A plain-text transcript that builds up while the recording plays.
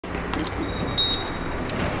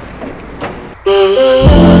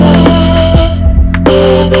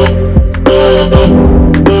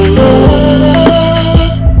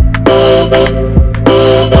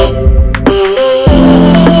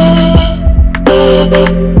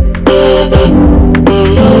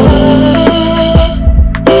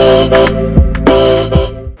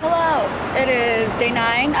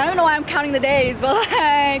The days, but like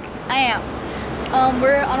I am.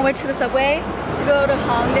 We're on our way to the subway to go to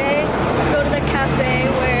Hongdae, to go to the cafe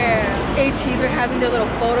where ATEEZ are having their little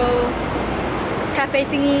photo cafe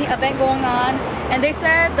thingy event going on, and they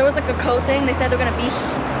said there was like a code thing. They said they're gonna be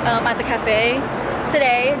at the cafe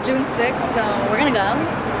today, June 6th, so we're gonna go.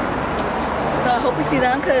 So I hope we see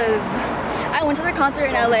them because I went to their concert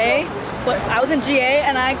in LA, but I was in GA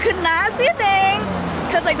and I could not see a thing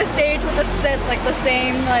because like the stage was like the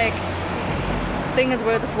same like thing as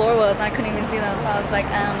where the floor was, and I couldn't even see them, so I was like,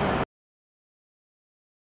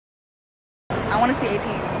 I want to see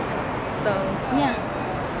ATEEZ. So yeah,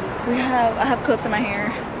 I have clips in my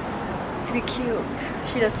hair to be cute.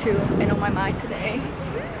 She does too. I know my mind today.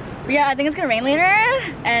 But yeah, I think it's gonna rain later,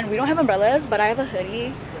 and we don't have umbrellas, but I have a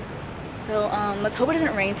hoodie. So let's hope it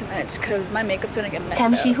doesn't rain too much, because my makeup's gonna get messed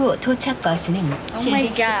up. Oh my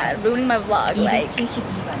god, ruining my vlog. Like,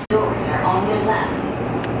 doors are on your left.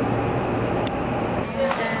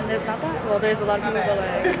 there's not that, well, there's a lot of people,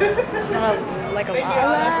 but not like a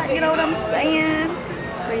lot, you know what I'm saying?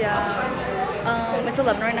 But yeah, it's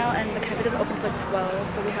 11 right now, and the cafe doesn't open till like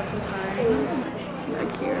 12, so we have some time.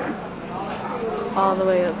 Back here, all the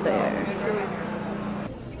way up there.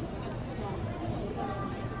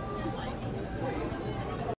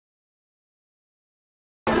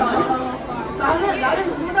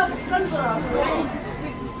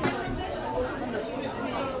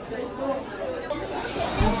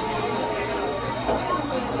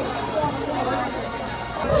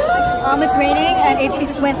 It's raining and ATEEZ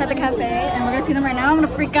just went inside the cafe and we're gonna see them right now. I'm gonna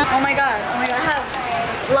freak out. Oh my god, I have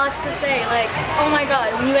lots to say. Like, oh my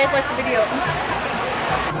god, when you guys watch the video. Oh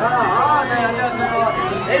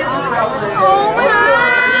my god!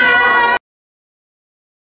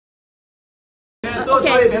 또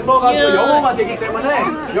저희 멤버가 또 영어가 되기 때문에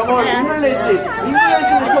영어 잉글리시를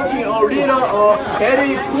talking a little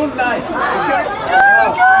very good nice. Okay?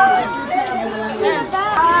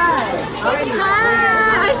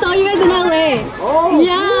 I saw you guys in LA. Oh,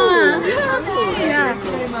 yeah. Cool. Yeah.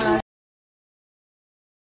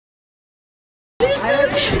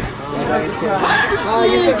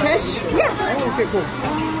 Use a cash? Yeah. Oh, okay, cool.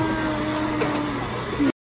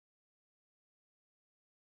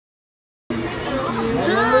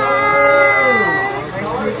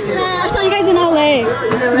 I saw you guys in LA.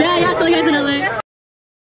 Yeah, I saw you guys in LA.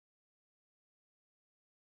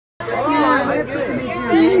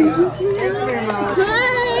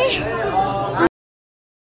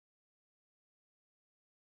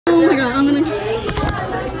 Oh my god, I'm gonna...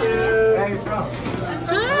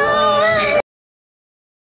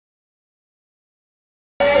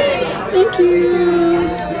 Thank you.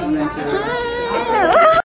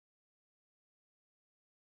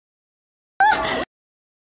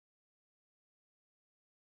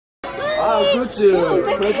 굿즈.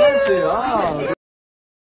 프레젠트.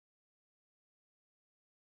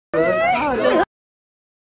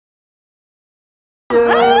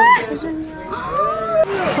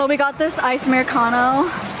 So we got this ice Americano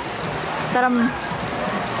that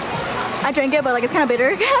I drank it, but like it's kind of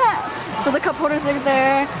bitter. So the cup holders are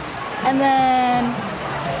there, and then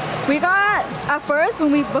we got, at first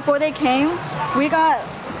before they came, we got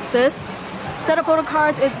this set of photo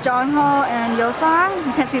cards. It's Jongho and Yeosang.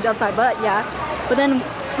 You can't see the outside, but yeah. But then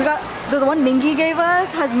we got the one Mingi gave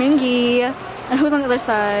us has Mingi, and who's on the other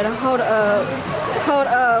side? Hold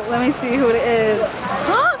up, let me see who it is.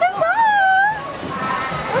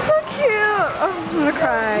 I'm gonna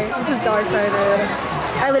cry. This is dark-sided.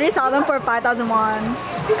 I literally saw them for 5,000 won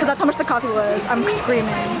because that's how much the coffee was. I'm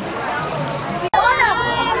screaming.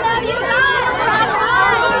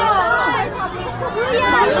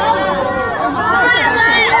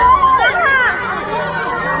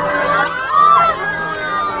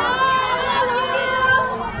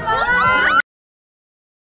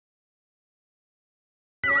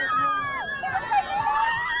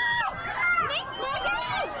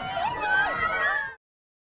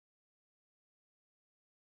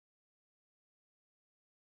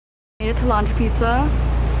 Made it to Laundry Pizza.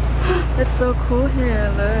 It's so cool here,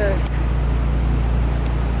 look.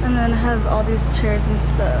 And then it has all these chairs and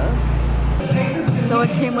stuff. So it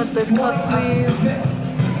came with this cup sleeve,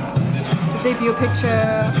 it's a debut picture,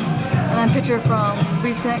 and then a picture from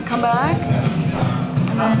recent comeback.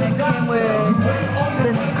 And then it came with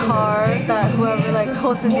this card. like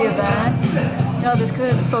hosting the event. You know, this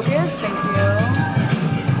could focus. Thank you.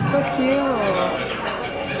 So cute.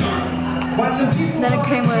 Then it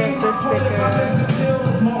came with this sticker.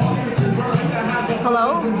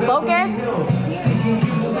 Hello? Focus?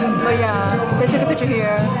 But yeah, they took a picture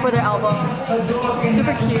here for their album.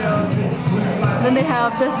 Super cute. Then they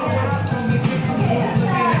have this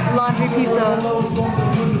laundry pizza.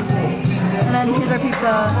 And then here's our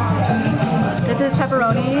pizza. This is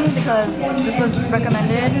pepperoni because this was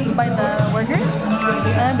recommended by the workers.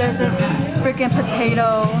 And then there's this freaking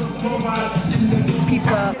potato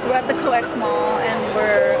pizza. So we're at the COEX Mall and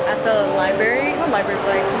we're at the library. Not library, but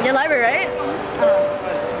like, yeah, library, right? I don't know.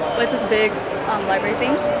 But it's this big library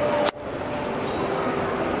thing.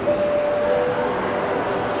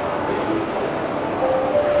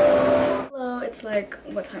 Hello, it's like,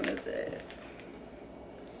 what time is it?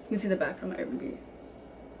 You can see the back from my Airbnb.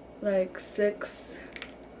 Like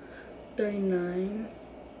 6:39.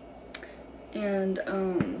 And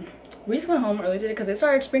we just went home early today because it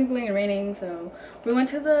started sprinkling and raining, so we went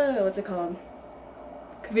to the, what's it called,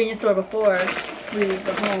 convenience store before we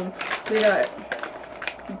go home. So we got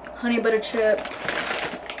honey butter chips,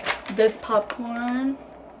 this popcorn.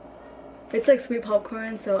 It's like sweet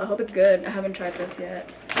popcorn, so I hope it's good. I haven't tried this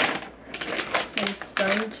yet. Some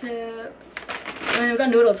sun chips. And then we got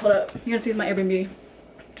noodles. Hold up. You're gonna see my Airbnb.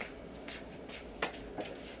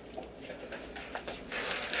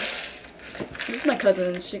 This is my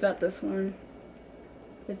cousin's. She got this one.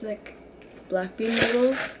 It's like black bean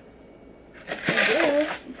noodles. I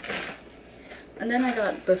guess. And then I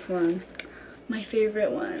got this one. My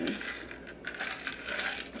favorite one.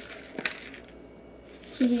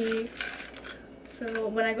 Hee. So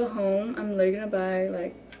when I go home, I'm literally gonna buy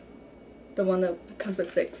like the one that comes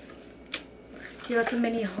with 6. Yeah, that's a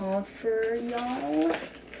mini haul for y'all.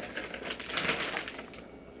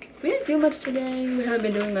 We didn't do much today. We haven't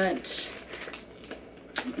been doing much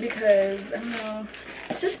because I don't know.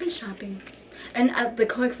 It's just been shopping. And at the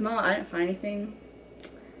COEX Mall, I didn't find anything.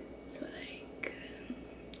 So like,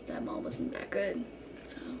 that mall wasn't that good.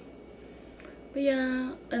 So, but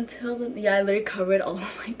yeah, until the, yeah, I literally covered all of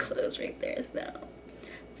my clothes right there. So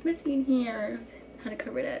it's messy in here. How to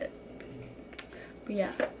cover it. But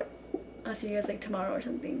yeah, I'll see you guys like tomorrow or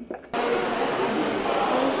something.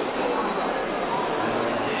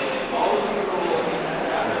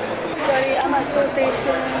 Everybody, I'm at Seoul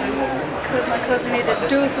Station because my cousin needed to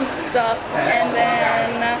do some stuff, and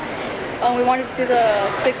then we wanted to see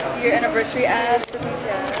the 6th year anniversary ad for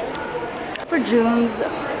BTS. For June's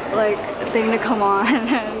like thing to come on,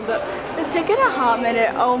 and it's taking a hot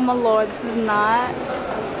minute. Oh my lord, this is not.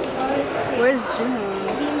 Where's June?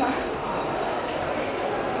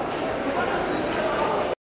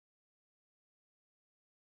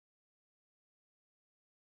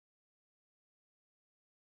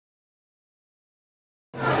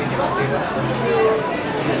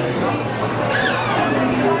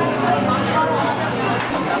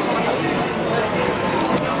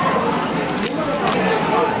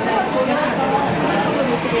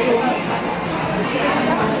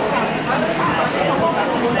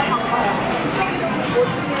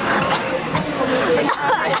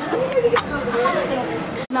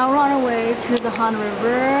 Now we're on our way to the Han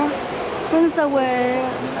River. We're in the subway,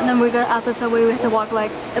 and then we're gonna, after the subway, we have to walk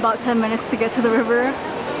like about 10 minutes to get to the river.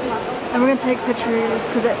 And we're gonna take pictures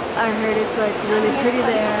because I heard it's like really pretty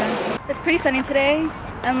there. It's pretty sunny today,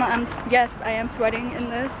 and yes, I am sweating in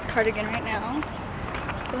this cardigan right now.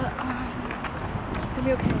 But it's gonna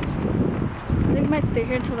be okay. I think we might stay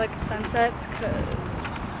here until like the sun sets,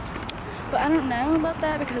 but I don't know about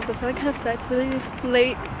that because the sun kind of sets really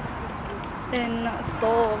late in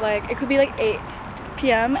Seoul. Like it could be like 8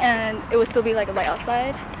 p.m. and it would still be like light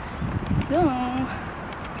outside. So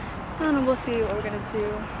I don't know, we'll see what we're gonna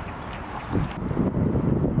do.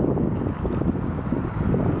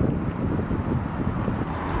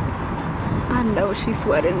 I know she's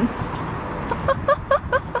sweating.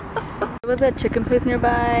 There was a chicken place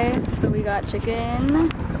nearby, so we got chicken.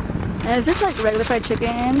 And it's just like regular fried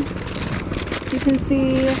chicken. You can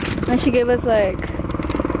see. And then she gave us like,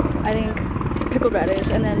 I think, pickled radish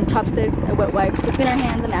and then chopsticks and wet wipes to clean our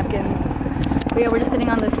hands and napkins. But yeah, we're just sitting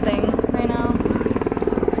on this thing right now.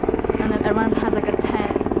 And then everyone has like a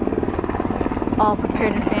tent all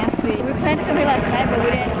prepared and fancy. We planned to come here last night, but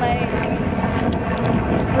we didn't like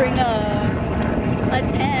bring a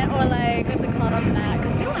tent or like what's it called, a mat,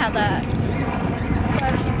 because we don't have that. So I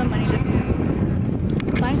have just the money to do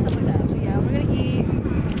find stuff like that. But yeah, we're gonna eat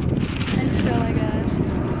and chill, I guess.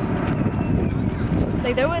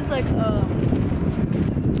 Like there was like a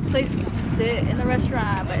place to sit in the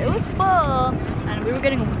restaurant, but it was full and we were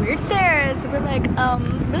getting weird stares. So we're like,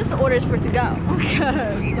 this orders for it to go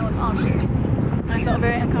because it was on here. And I felt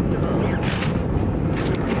very uncomfortable. Yeah.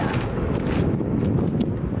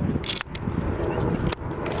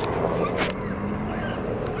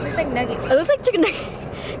 It's like nugget. It looks like chicken nugget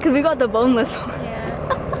because we got the boneless one.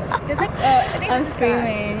 Yeah. There's like, I think I'm it's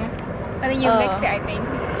screaming. sauce. And then you mix it, I think.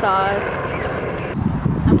 Sauce.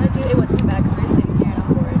 I'm gonna do a what's in the bag because we're sitting here and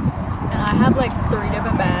I'm bored. And I have like 3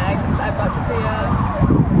 different bags I brought to Korea.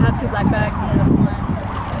 I have 2 black bags and this one.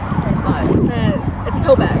 It says, it's a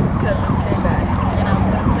tote bag because it's a big bag. You know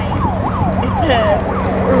what I'm saying? It says,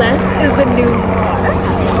 less is the new more.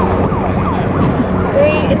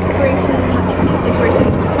 Very inspirational.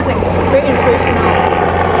 Very inspirational.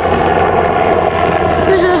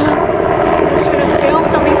 Just trying to film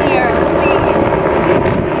something here, please.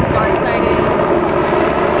 Start excited.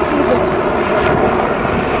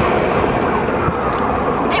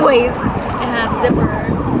 Anyways, it has a zipper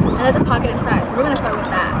and there's a pocket inside, so we're gonna start with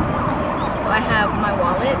that. So I have my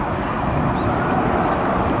wallet,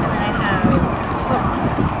 and then I have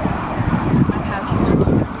my passport.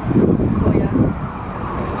 Koya,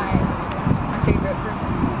 that's my favorite person.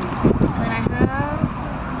 And then I have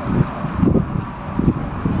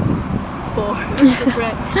 4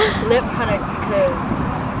 different lip products, cause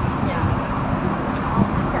yeah,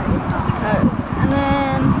 just because. And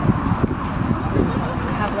then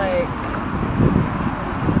I have like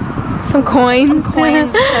Some coins.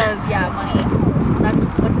 because yeah, money. That's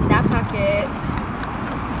what's in that pocket.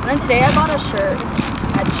 And then today I bought a shirt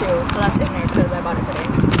at Chew, so that's in there because I bought it today.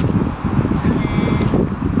 And then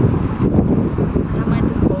I have my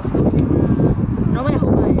disposable camera. Normally I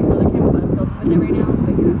hold my other camera, but I'm filming with it right now.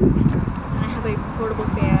 But yeah. And I have a portable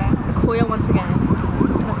fan, a Koya once again.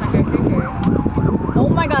 And that's my hair. Oh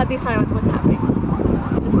my god, these sirens! What's happening?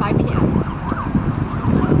 It's 5 p.m.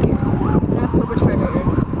 I'm scared. And I have portable charger.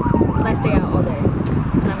 I stay out all day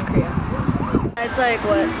and I'm in Korea. It's like,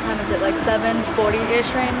 what time is it? Like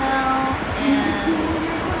 7:40-ish right now,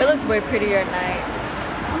 and it looks way prettier at night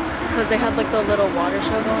because they have like the little water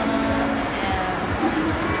show going on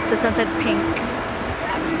and the sunset's pink.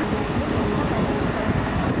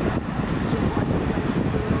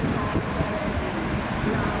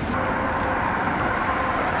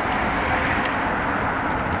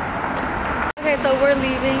 Okay, so we're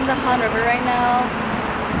leaving the Han River right now.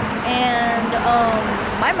 And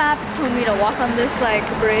my maps told me to walk on this like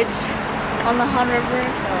bridge on the Han River,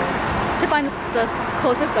 so to find the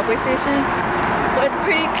closest subway station. But it's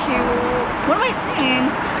pretty cute. What am I saying?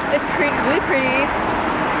 It's really pretty,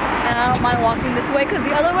 and I don't mind walking this way because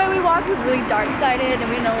the other way we walked was really dark-sided, and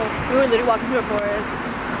we were literally walking through a forest.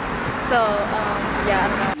 So yeah, I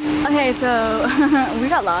don't know. Okay, so we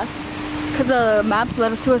got lost because the maps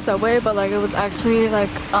led us to a subway, but like it was actually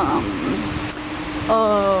like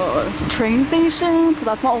train station, so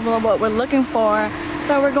that's not what we're looking for,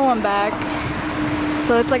 so we're going back.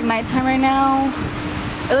 So it's like nighttime right now.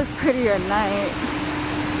 It looks prettier at night.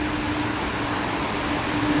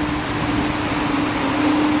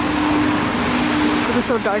 This is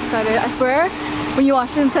so dark-sided. I swear when you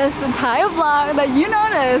watch this entire vlog that you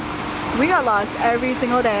notice we got lost every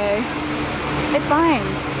single day. It's fine.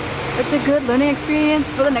 It's a good learning experience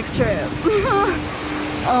for the next trip.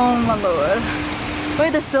 Oh my lord.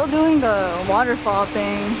 Wait, they're still doing the waterfall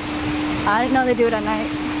thing. I didn't know they do it at night.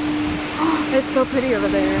 It's so pretty over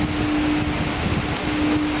there.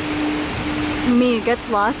 Me gets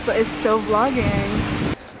lost but is still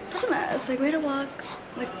vlogging. Such a mess. Like, we had to walk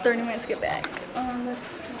like 30 minutes to get back. That's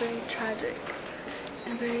very tragic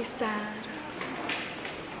and very sad.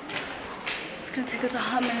 It's gonna take us a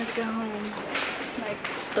hot minute to go home. Like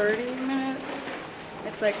 30 minutes.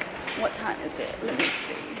 It's like, what time is it? Let me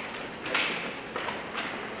see.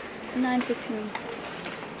 9:15.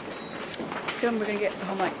 We're gonna get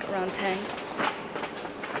home like around 10.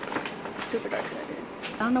 It's super dark sided.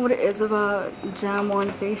 I don't know what it is about Jam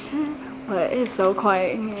 1 station, but it's so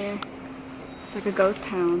quiet in here. It's like a ghost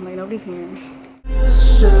town, like nobody's here.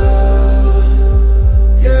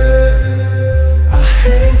 Yeah.